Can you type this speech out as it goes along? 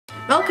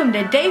Welcome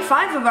to day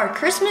 5 of our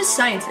Christmas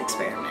science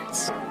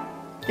experiments.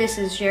 This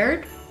is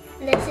Jared.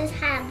 This is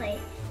Hadley.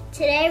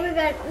 Today we're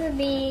going to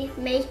be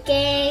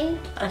making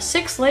a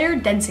 6-layer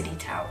density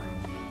tower.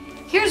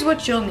 Here's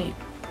what you'll need.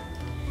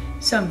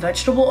 Some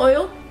vegetable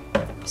oil,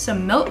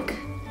 some milk,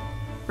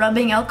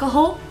 rubbing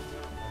alcohol,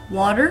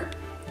 water,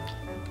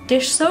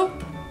 dish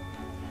soap,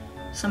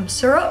 some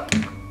syrup,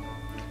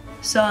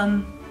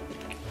 some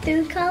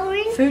food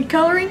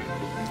coloring,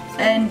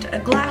 and a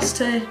glass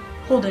to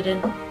hold it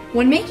in.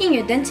 When making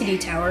a density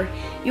tower,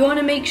 you want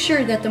to make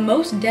sure that the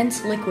most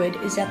dense liquid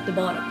is at the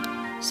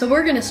bottom. So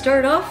we're going to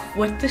start off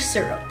with the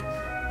syrup.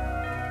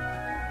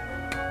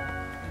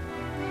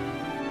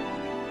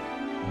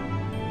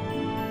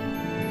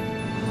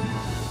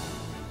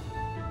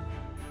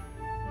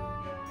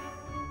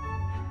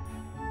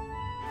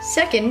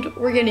 Second,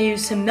 we're going to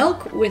use some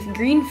milk with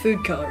green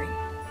food coloring.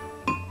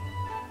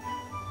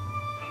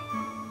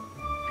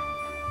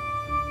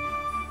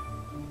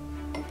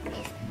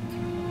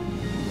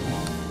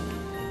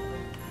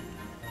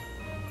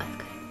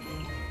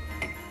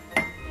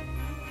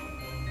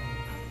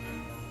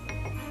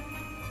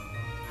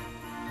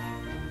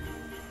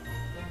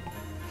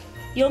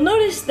 You'll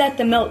notice that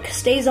the milk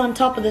stays on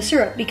top of the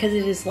syrup because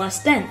it is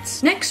less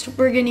dense. Next,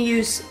 we're going to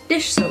use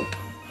dish soap.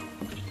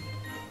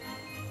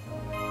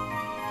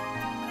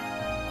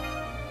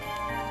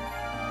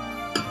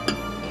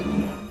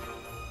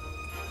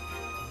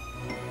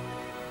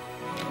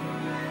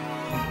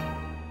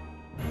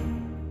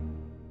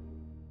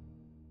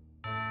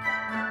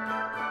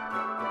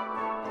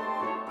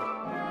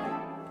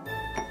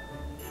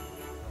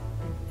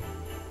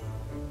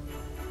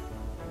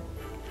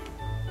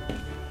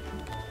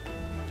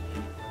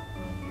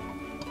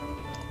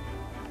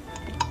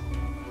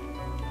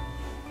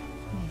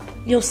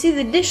 You'll see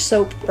the dish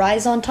soap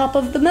rise on top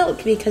of the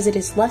milk because it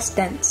is less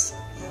dense.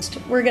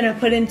 We're going to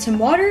put in some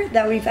water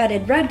that we've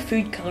added red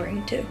food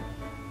coloring to.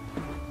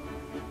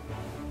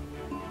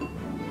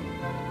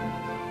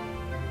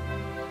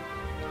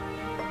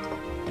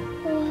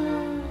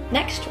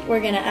 Next,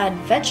 we're going to add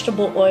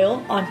vegetable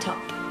oil on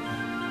top.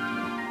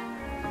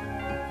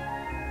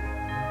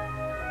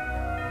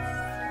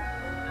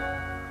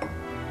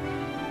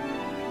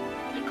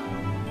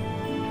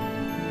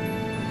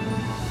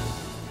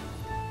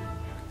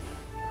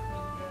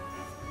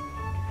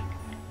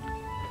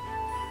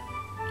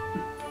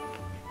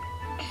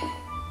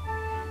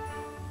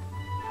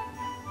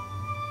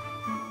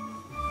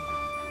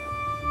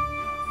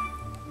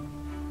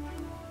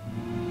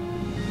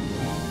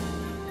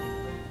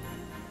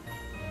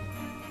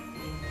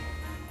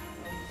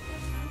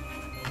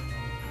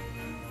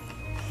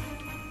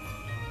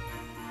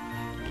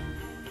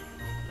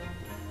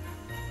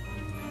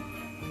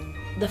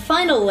 The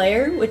final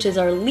layer, which is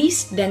our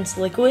least dense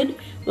liquid,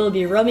 will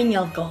be rubbing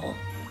alcohol.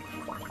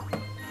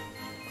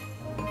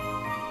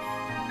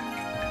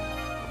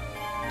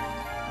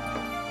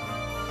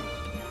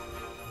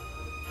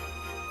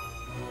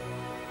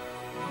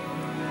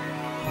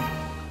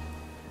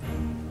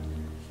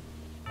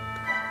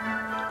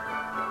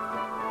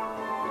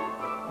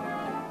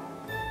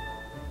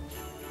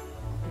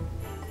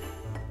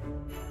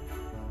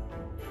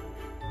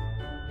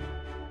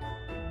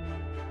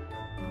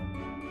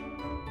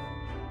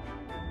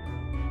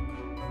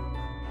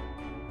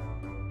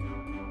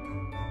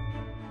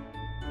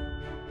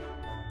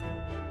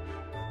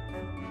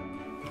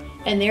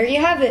 And there you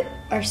have it,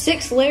 our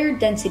 6-layer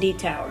density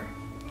tower.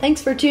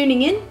 Thanks for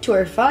tuning in to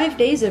our 5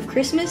 days of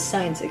Christmas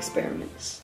science experiments.